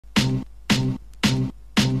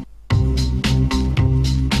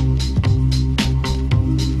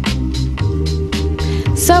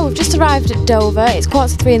we've just arrived at Dover. It's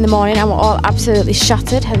 2:45 in the morning and we're all absolutely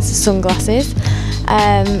shattered, hence the sunglasses.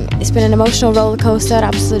 It's been an emotional roller coaster,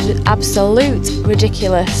 absolute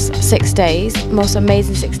ridiculous 6 days, most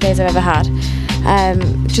amazing 6 days I've ever had.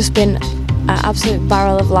 Just been an absolute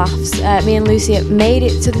barrel of laughs. Me and Lucy made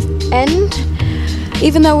it to the end,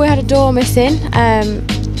 even though we had a door missing.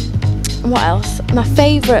 What else? My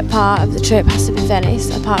favourite part of the trip has to be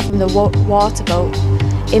Venice, apart from the water boat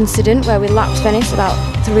incident where we lapped Venice about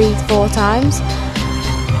 3-4 times.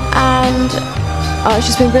 And it's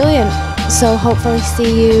just been brilliant. So hopefully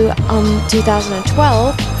see you on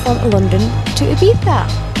 2012 from London to Ibiza.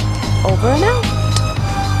 Over and out.